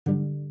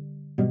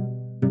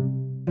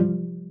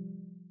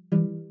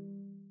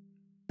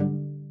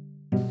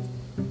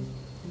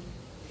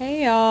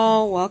Hey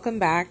y'all, welcome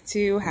back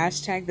to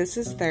hashtag This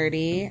Is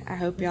 30. I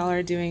hope y'all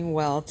are doing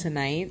well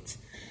tonight.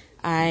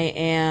 I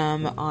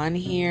am on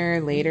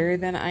here later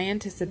than I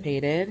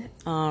anticipated.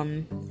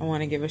 I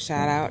want to give a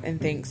shout out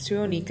and thanks to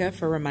Onika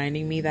for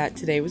reminding me that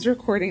today was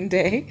recording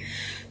day.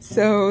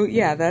 So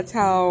yeah, that's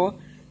how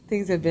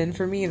things have been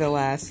for me the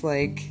last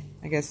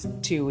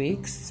 2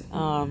 weeks.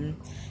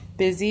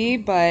 Busy,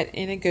 but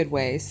in a good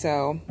way.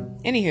 So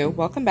anywho,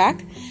 welcome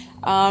back.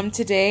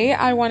 Today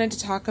I wanted to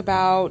talk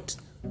about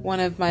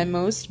one of my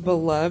most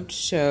beloved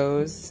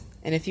shows,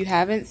 and if you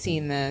haven't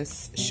seen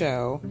this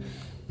show,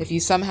 if you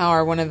somehow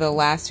are one of the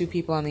last two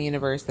people on the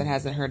universe that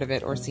hasn't heard of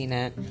it or seen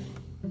it,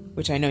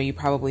 which I know you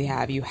probably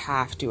have, you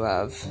have to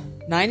have.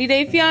 90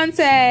 Day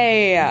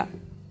Fiancé!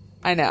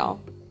 I know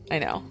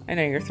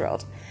you're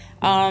thrilled.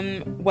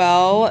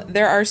 Well,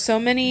 there are so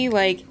many,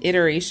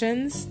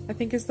 iterations, I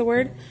think is the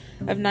word,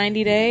 of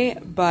 90 Day,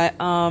 but,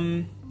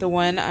 the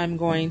one I'm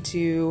going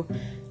to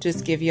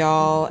just give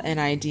y'all an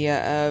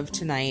idea of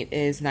tonight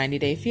is 90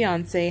 Day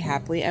Fiancé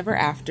Happily Ever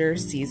After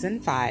Season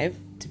 5,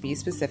 to be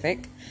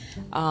specific.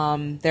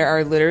 There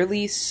are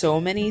literally so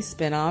many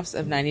spin-offs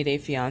of 90 Day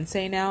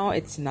Fiancé now,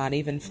 it's not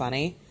even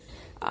funny.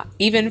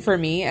 Even for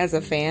me as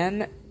a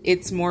fan,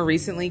 it's more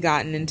recently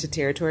gotten into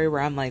territory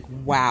where I'm like,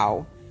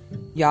 wow,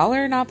 y'all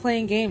are not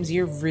playing games.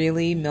 You're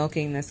really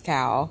milking this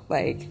cow.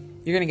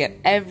 You're gonna get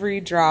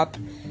every drop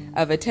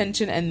of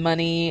attention and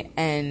money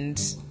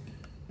and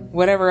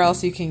whatever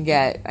else you can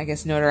get, I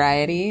guess,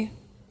 notoriety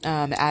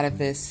out of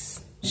this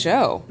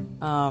show.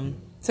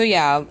 So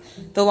yeah,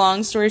 the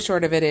long story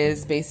short of it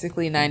is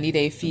basically 90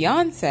 Day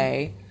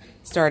Fiancé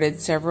started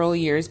several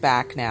years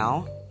back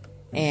now.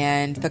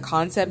 And the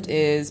concept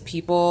is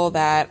people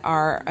that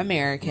are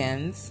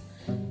Americans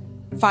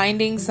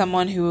finding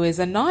someone who is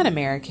a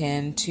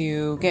non-American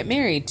to get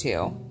married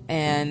to.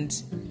 And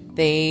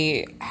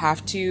they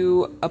have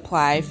to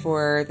apply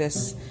for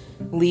this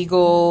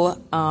legal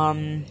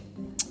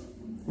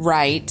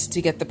right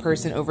to get the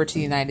person over to the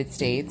United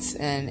States,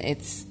 and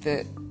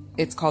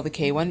it's called the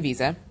K-1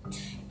 visa.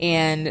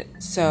 And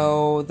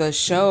so the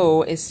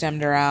show is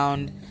stemmed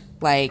around,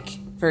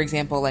 for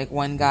example,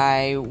 one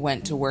guy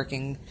went to work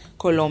in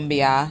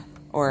Colombia,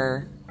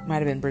 or might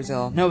have been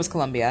Brazil. No, it was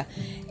Colombia,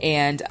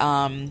 and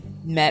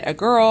met a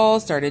girl,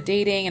 started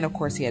dating, and of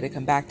course he had to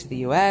come back to the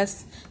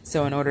U.S.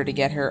 So in order to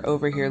get her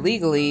over here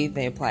legally,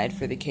 they applied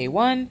for the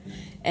K-1,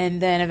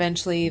 and then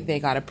eventually they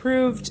got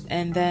approved,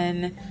 and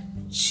then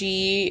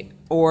she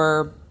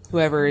or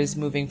whoever is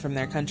moving from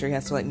their country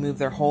has to move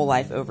their whole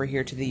life over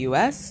here to the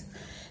U.S.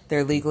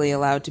 They're legally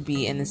allowed to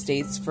be in the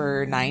States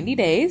for 90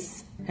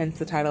 days, hence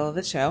the title of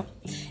the show.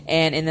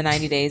 And in the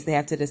 90 days, they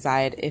have to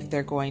decide if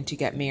they're going to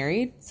get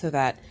married so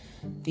that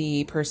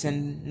the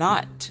person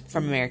not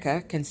from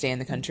America can stay in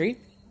the country,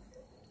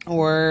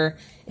 or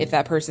if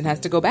that person has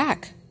to go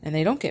back and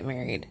they don't get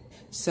married.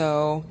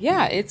 So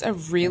yeah, it's a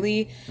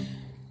really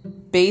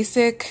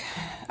basic,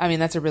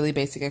 that's a really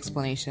basic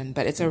explanation,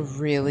 but it's a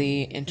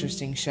really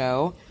interesting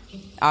show.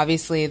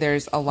 Obviously,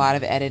 there's a lot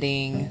of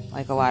editing,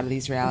 like a lot of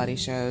these reality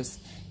shows,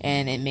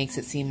 and it makes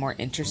it seem more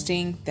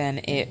interesting than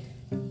it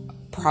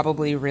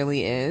probably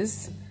really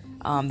is.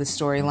 The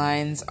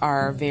storylines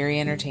are very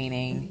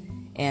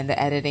entertaining, and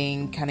the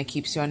editing kind of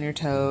keeps you on your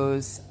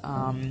toes.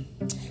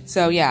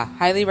 So yeah,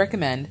 highly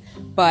recommend.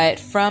 But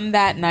from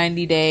that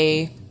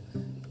 90-day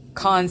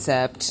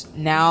concept,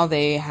 now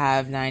they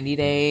have 90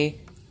 Day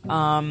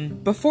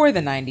before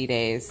the 90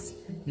 days,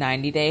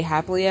 90 Day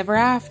Happily Ever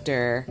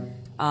After,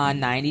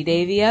 90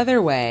 Day the Other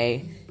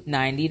Way,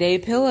 90 Day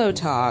Pillow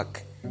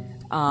Talk.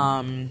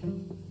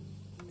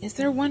 Is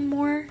there one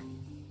more?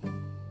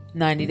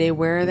 90 Day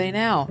Where Are They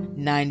Now?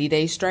 90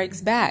 Day Strikes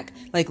Back.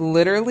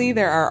 Literally,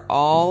 there are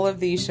all of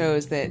these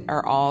shows that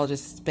are all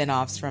just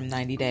spin-offs from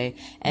 90 Day.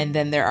 And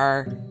then there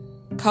are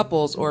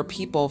couples or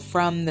people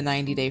from the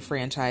 90 Day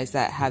franchise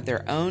that have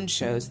their own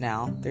shows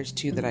now. There's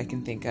two that I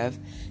can think of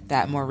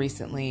that more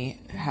recently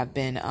have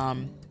been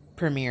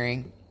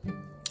premiering.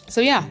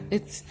 So yeah,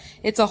 it's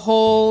a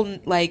whole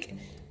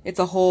it's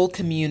a whole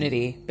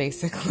community,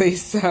 basically.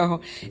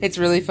 So it's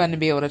really fun to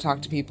be able to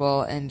talk to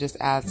people and just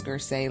ask or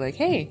say,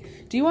 hey,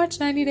 do you watch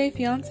 90 Day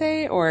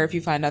Fiancé? Or if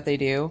you find out they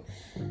do,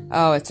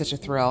 oh, it's such a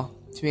thrill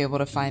to be able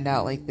to find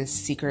out, this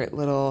secret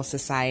little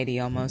society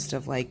almost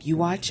of, you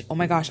watch? Oh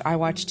my gosh, I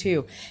watch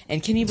too.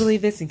 And can you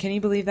believe this? And can you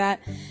believe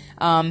that?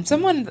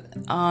 Someone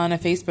on a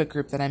Facebook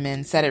group that I'm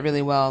in said it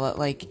really well,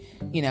 that,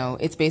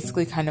 it's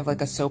basically kind of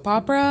like a soap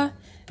opera.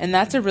 And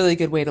that's a really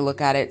good way to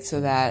look at it,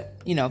 so that,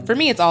 for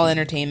me, it's all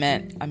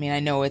entertainment. I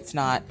know it's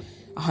not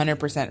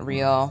 100%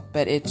 real,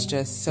 but it's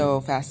just so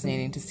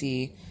fascinating to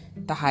see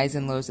the highs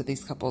and lows that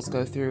these couples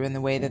go through and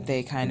the way that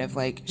they kind of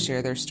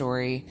share their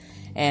story.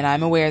 And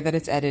I'm aware that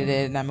it's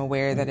edited, and I'm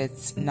aware that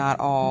it's not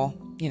all,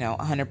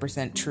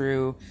 100%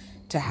 true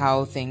to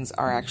how things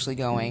are actually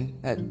going.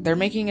 That they're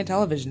making a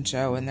television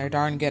show, and they're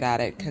darn good at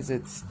it, because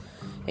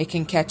it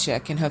can catch you,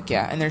 it can hook you,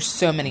 and there's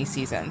so many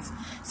seasons.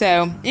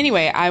 So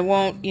anyway, I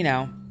won't,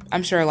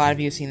 I'm sure a lot of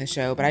you have seen the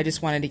show, but I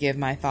just wanted to give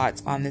my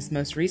thoughts on this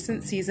most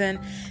recent season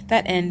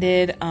that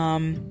ended,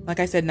 like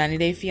I said, 90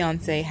 Day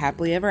Fiancé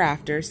Happily Ever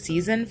After,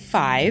 season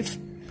 5.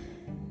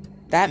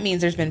 That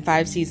means there's been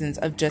 5 seasons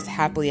of just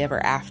Happily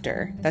Ever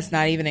After. That's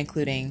not even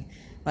including,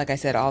 like I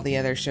said, all the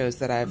other shows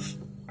that I've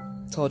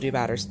told you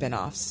about are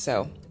spin-offs.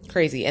 So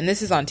crazy. And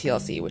this is on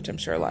TLC, which I'm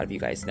sure a lot of you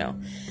guys know.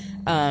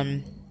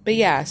 But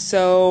yeah,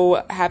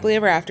 so Happily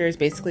Ever After is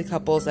basically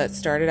couples that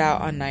started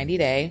out on 90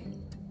 Day,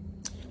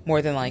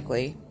 more than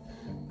likely.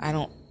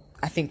 I'm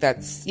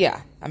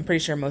pretty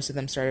sure most of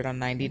them started on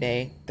 90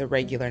 Day, the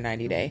regular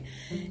 90 Day.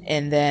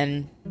 And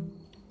then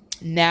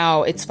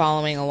now it's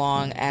following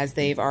along as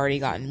they've already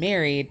gotten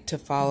married to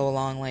follow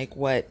along like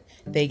what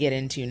they get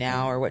into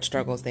now or what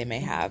struggles they may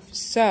have.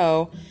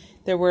 So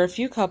there were a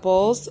few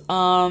couples.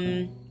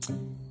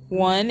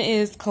 One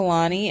is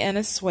Kalani and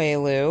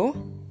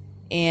Asuelu,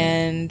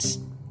 and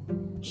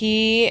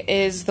he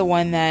is the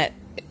one that,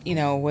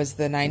 was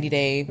the 90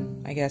 Day,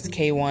 I guess,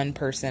 K1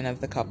 person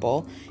of the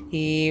couple.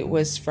 He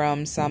was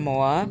from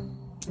Samoa,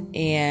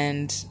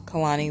 and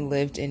Kalani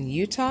lived in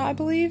Utah, I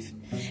believe.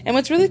 And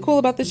what's really cool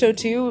about the show,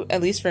 too,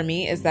 at least for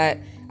me, is that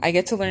I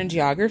get to learn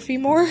geography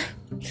more.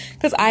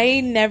 Because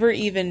I never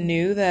even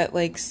knew that,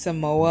 like,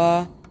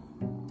 Samoa,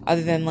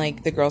 other than,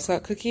 like, the Girl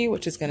Scout cookie,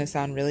 which is going to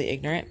sound really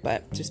ignorant,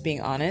 but just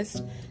being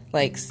honest,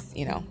 like,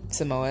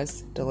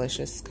 Samoa's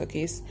delicious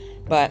cookies.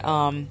 But,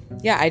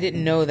 I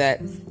didn't know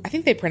that. I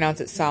think they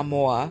pronounce it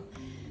Samoa.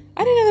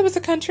 I didn't know that was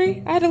a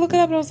country. I had to look it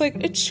up, and I was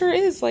like, it sure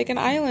is, like, an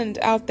island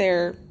out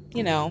there,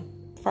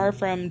 far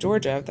from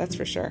Georgia, that's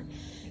for sure.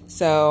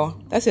 So,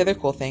 that's the other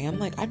cool thing. I'm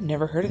like, I've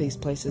never heard of these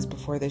places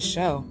before this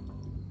show.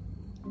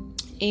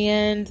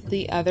 And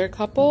the other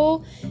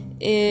couple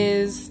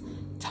is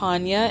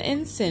Tanya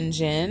and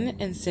Sinjin.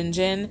 And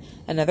Sinjin,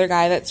 another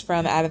guy that's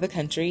from out of the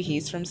country.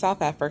 He's from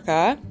South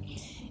Africa.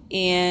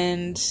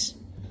 And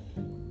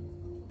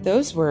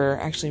those were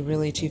actually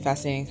really 2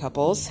 fascinating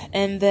couples.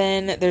 And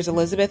then there's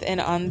Elizabeth and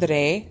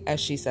Andre, as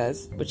she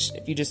says, which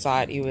if you just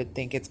saw it, you would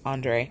think it's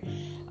Andre.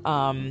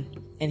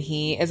 And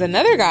he is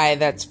another guy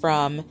that's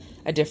from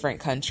a different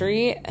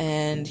country,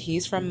 and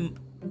he's from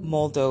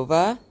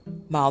Moldova.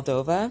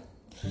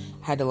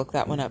 I had to look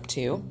that one up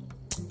too.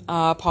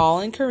 Paul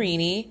and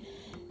Karini,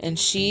 and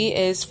she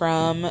is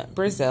from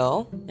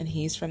Brazil, and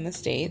he's from the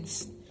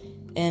States.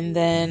 And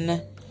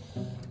then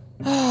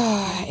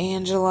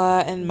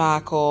Angela and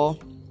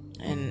Michael,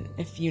 and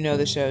if you know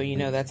the show, you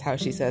know that's how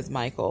she says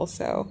Michael,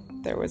 so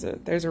there's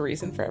a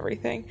reason for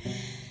everything.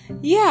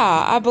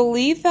 Yeah, I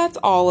believe that's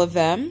all of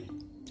them.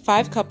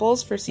 5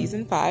 couples for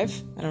season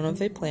 5. I don't know if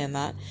they planned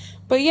that.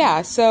 But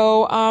yeah,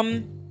 so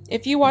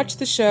if you watch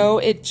the show,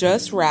 it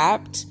just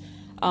wrapped.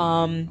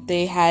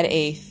 They had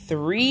a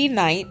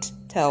 3-night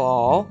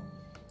tell-all,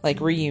 like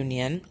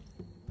reunion.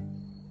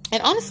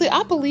 And honestly,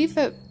 I believe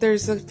that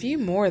there's a few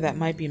more that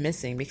might be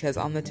missing, because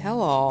on the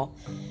tell-all,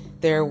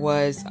 there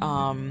was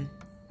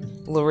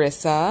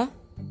Larissa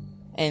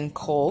and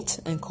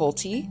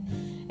Colty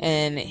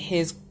and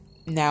his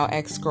now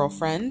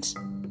ex-girlfriend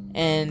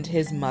and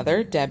his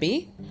mother,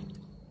 Debbie.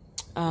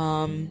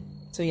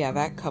 So yeah,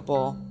 that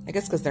couple, I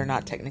guess because they're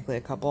not technically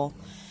a couple,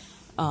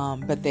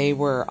 but they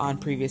were on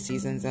previous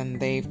seasons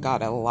and they've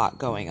got a lot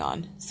going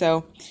on.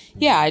 So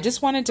yeah, I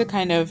just wanted to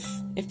kind of,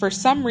 if for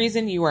some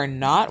reason you are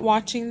not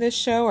watching this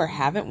show or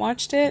haven't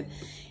watched it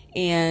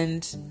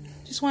and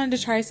just wanted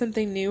to try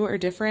something new or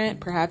different,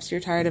 perhaps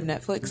you're tired of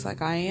Netflix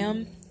like I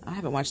am. I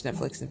haven't watched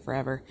Netflix in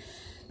forever.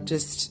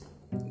 Just,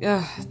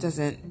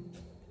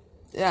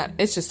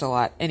 it's just a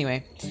lot.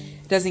 Anyway,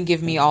 it doesn't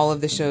give me all of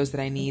the shows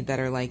that I need that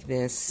are like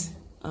this.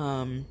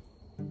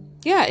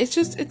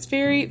 It's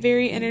very,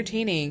 very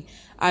entertaining.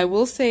 I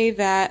will say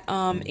that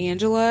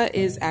Angela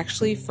is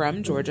actually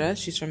from Georgia.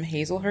 She's from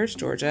Hazelhurst,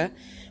 Georgia,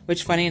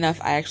 which, funny enough,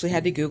 I actually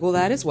had to Google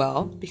that as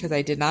well because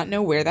I did not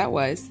know where that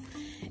was.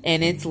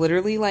 And it's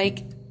literally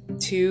like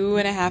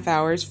 2.5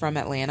 hours from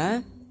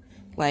Atlanta,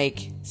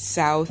 like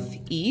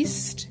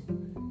southeast.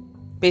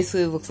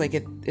 Basically, it looks like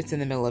it's in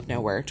the middle of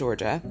nowhere,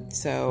 Georgia.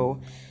 So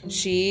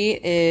she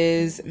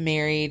is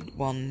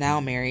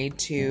now married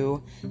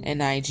to a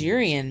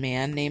Nigerian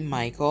man named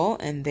Michael,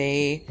 and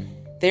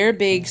their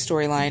big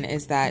storyline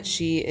is that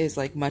she is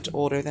like much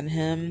older than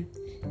him,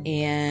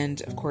 and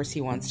of course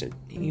he wants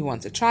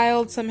a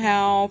child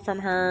somehow from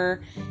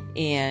her,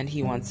 and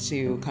he wants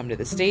to come to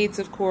the States,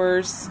 of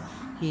course.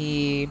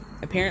 He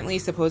apparently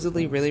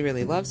supposedly really,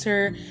 really loves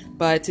her,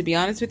 but to be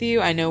honest with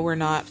you, I know we're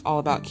not all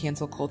about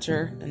cancel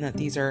culture and that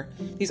these are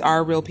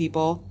real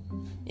people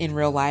in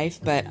real life,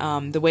 but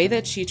the way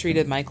that she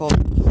treated Michael,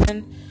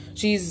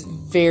 she's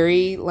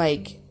very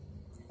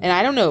and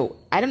I don't know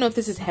if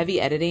this is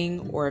heavy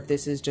editing or if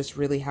this is just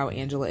really how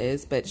Angela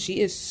is, but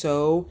she is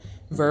so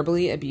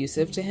verbally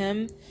abusive to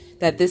him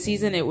that this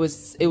season it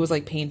was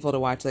like painful to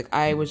watch. Like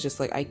I was just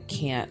like, I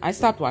can't. I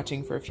stopped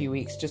watching for a few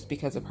weeks just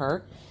because of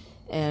her.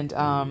 And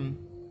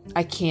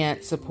I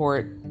can't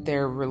support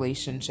their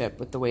relationship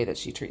with the way that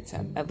she treats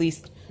him, at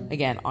least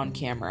again on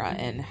camera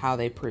and how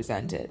they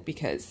present it,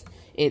 because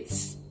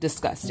it's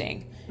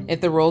disgusting. If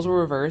the roles were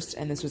reversed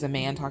and this was a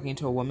man talking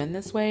to a woman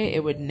this way,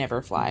 it would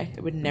never fly.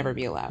 It would never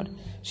be allowed.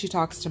 She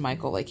talks to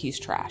Michael like he's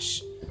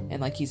trash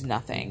and like he's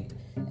nothing.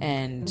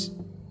 And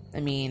I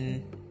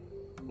mean,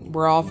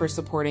 we're all for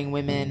supporting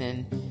women,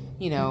 and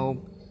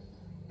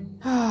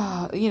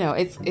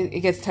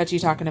it gets touchy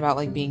talking about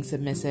like being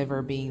submissive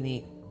or being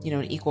the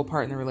an equal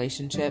part in the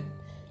relationship,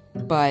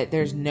 but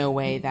there's no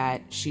way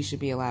that she should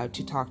be allowed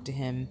to talk to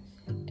him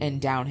and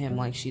down him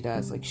like she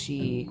does. Like,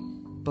 she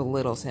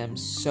belittles him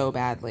so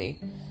badly.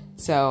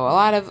 So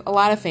a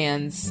lot of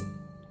fans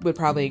would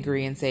probably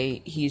agree and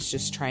say he's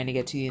just trying to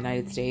get to the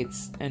United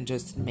States and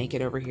just make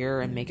it over here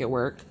and make it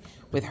work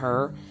with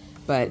her.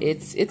 But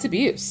it's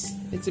abuse.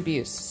 It's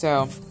abuse.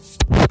 So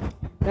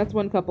that's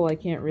one couple I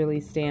can't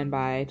really stand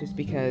by, just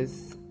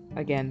because,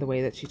 again, the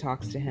way that she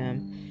talks to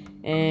him.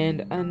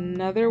 And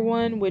another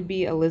one would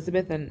be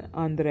Elizabeth and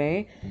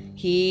Andre.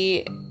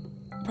 He,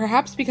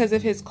 perhaps because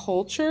of his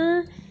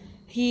culture,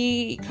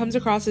 he comes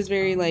across as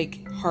very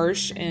like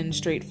harsh and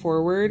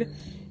straightforward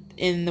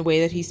in the way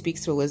that he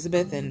speaks to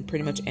Elizabeth and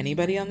pretty much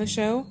anybody on the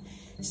show.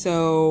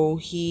 So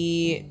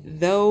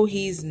though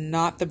he's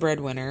not the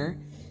breadwinner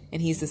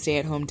and he's the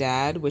stay-at-home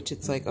dad, which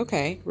it's like,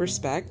 okay,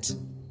 respect.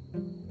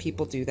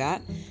 People do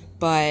that.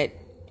 But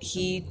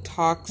he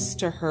talks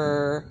to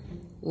her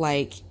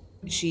like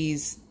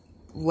she's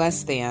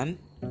less than,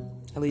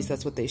 at least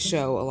that's what they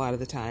show a lot of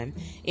the time,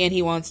 and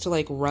he wants to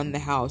like run the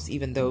house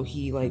even though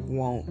he like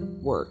won't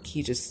work.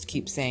 He just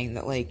keeps saying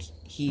that like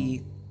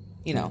he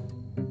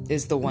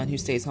is the one who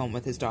stays home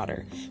with his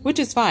daughter, which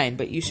is fine,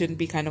 but you shouldn't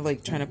be kind of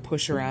like trying to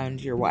push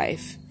around your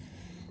wife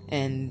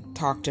and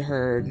talk to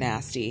her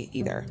nasty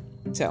either.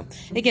 So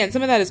again,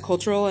 some of that is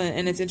cultural,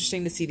 and it's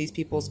interesting to see these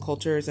people's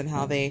cultures and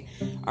how they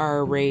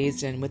are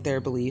raised and with their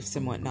beliefs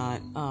and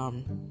whatnot.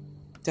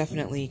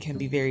 Definitely can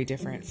be very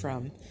different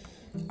from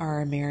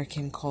our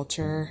American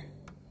culture,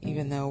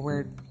 even though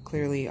we're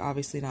clearly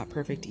obviously not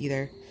perfect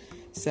either.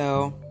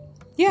 So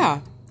yeah,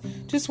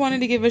 just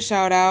wanted to give a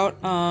shout out.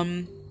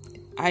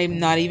 I'm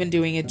not even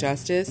doing it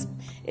justice.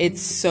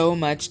 It's so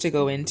much to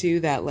go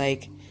into that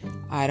like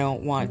I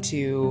don't want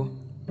to,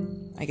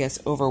 I guess,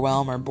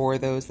 overwhelm or bore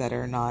those that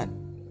are not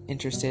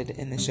interested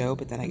in the show,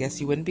 but then I guess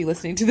you wouldn't be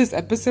listening to this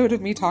episode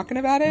of me talking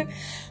about it.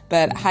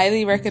 But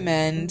highly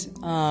recommend,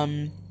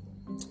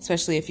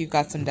 especially if you've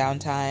got some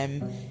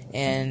downtime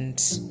and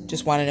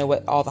just want to know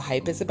what all the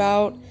hype is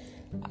about.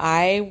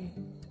 I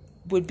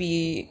would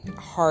be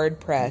hard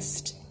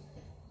pressed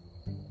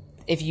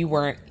if you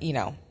weren't,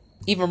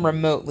 even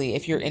remotely,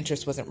 if your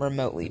interest wasn't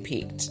remotely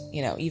piqued,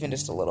 even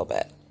just a little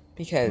bit,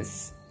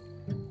 because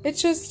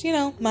it's just,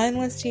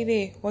 mindless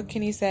TV. What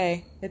can you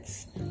say?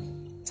 It's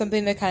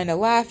something to kind of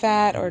laugh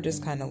at or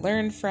just kind of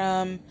learn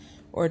from,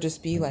 or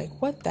just be like,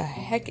 what the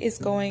heck is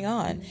going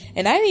on?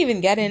 And I didn't even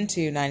get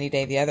into 90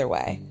 Day the Other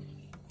Way,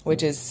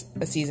 which is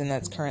a season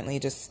that's currently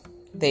just,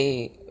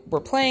 they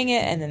were playing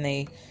it and then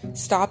they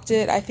stopped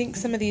it. I think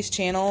some of these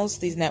channels,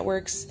 these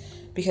networks,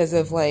 because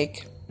of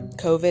like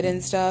COVID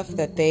and stuff,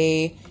 that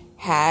they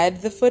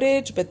had the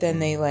footage, but then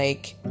they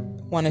like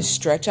want to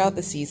stretch out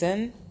the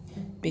season,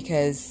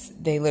 because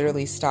they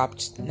literally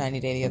stopped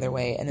 90 Day the Other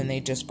Way and then they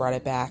just brought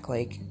it back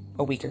like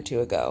a week or two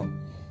ago,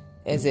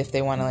 as if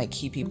they want to like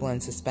keep people in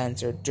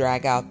suspense or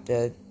drag out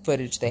the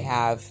footage they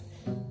have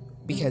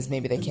because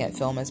maybe they can't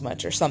film as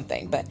much or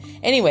something. But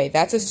anyway,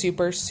 that's a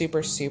super,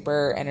 super,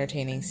 super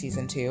entertaining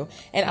season 2.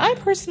 And I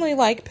personally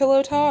like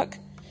Pillow Talk,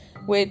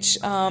 which,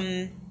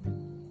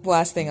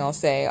 last thing I'll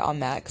say on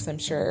that, because I'm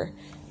sure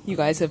you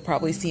guys have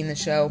probably seen the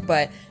show,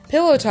 but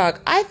Pillow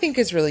Talk I think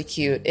is really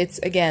cute. It's,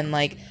 again,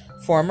 like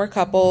former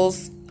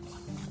couples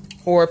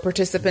or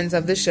participants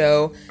of the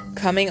show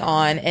coming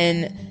on,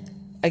 and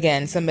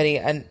again,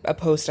 a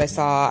post I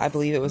saw, I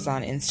believe it was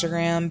on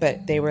Instagram,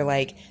 but they were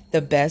like,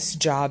 the best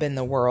job in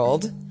the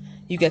world.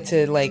 You get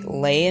to like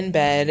lay in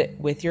bed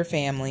with your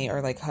family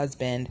or like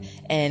husband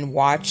and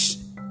watch,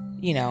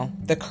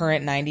 the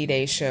current 90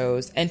 Day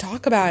shows and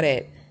talk about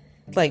it.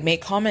 Like,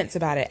 make comments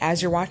about it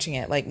as you're watching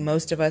it. Like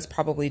most of us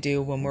probably do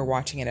when we're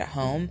watching it at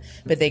home,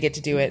 but they get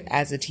to do it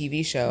as a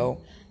TV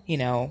show,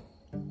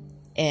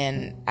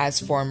 and as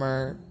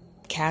former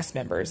cast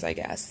members, I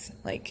guess.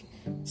 Like,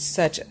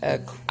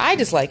 I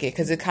just like it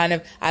because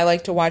I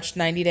like to watch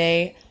 90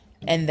 Day,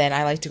 and then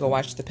I like to go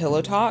watch the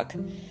Pillow Talk,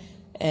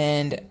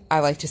 and I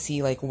like to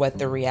see like what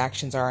the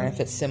reactions are and if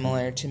it's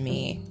similar to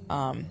me.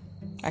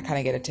 I kind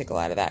of get a tickle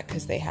out of that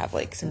because they have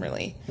like some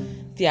really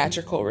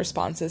theatrical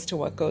responses to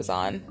what goes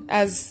on,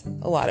 as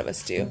a lot of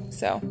us do.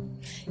 So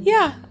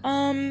yeah,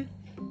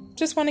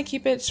 just want to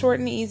keep it short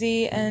and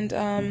easy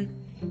and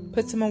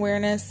put some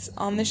awareness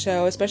on the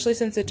show, especially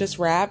since it just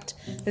wrapped.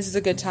 This is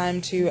a good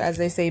time to, as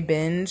they say,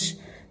 binge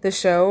the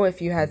show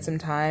if you had some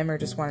time or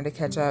just wanted to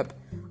catch up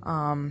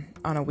on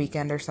a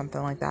weekend or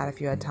something like that if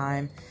you had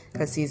time,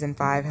 because season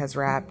 5 has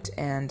wrapped.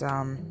 And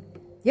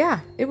yeah,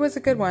 it was a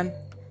good one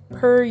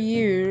per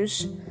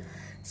usual.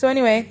 So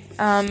anyway,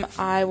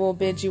 I will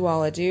bid you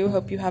all adieu.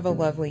 Hope you have a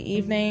lovely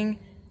evening.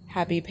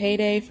 Happy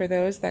payday for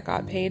those that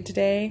got paid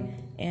today.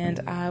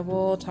 And I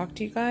will talk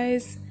to you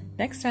guys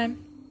next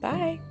time.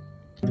 Bye.